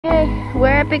Hi, we're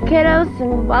Epic Kiddos,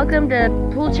 and welcome to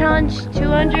Pool Challenge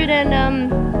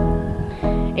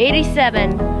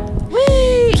 287.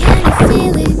 Whee! Can you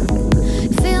feel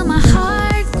it? Feel my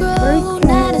heart grow.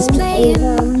 Night is playing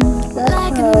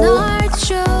like an art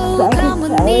show. Come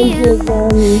with me and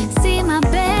see my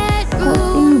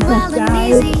bedroom, wild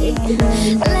and easy.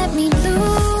 Let me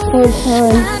loose.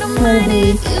 I don't mind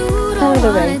if you don't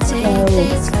wanna take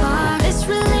this far. This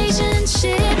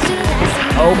relationship to last a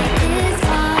night is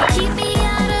far. Keep me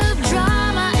out of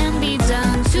drama and be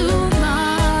done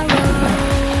tomorrow.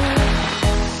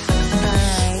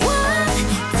 One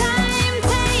time,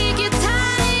 take your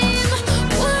time.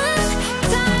 One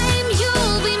time,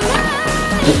 you'll be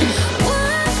mine.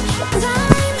 One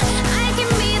time, I can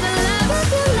be the love of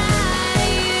your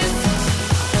life.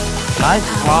 Nice I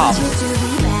pop. want you to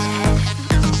be bad.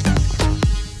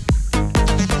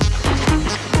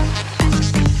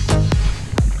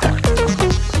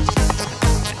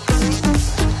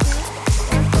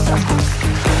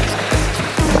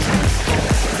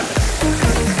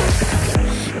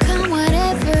 Come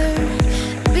whatever,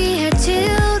 be here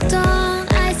till dawn,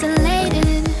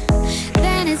 isolated.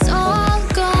 Then it's all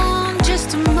gone,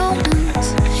 just a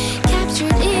moment,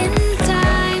 captured in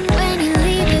time. When you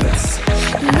leave, it's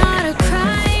not a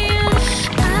crime.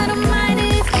 I don't mind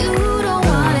if you don't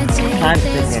wanna take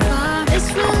this far.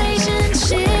 This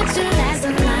relationship to last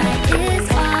a night is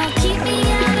all. Keep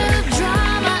me out of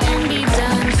drama and be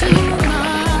done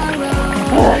tomorrow.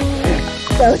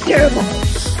 So terrible.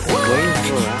 One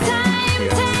time,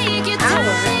 take your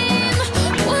time.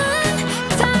 One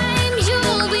time,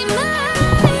 you'll be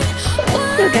mine.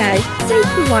 So guys, thanks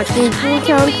for watching Pool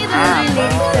Challenge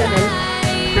 287.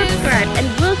 Subscribe, and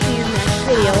we'll see you next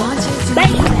video.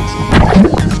 Bye!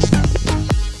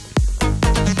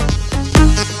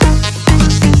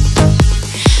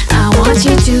 I want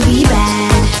you to be bad.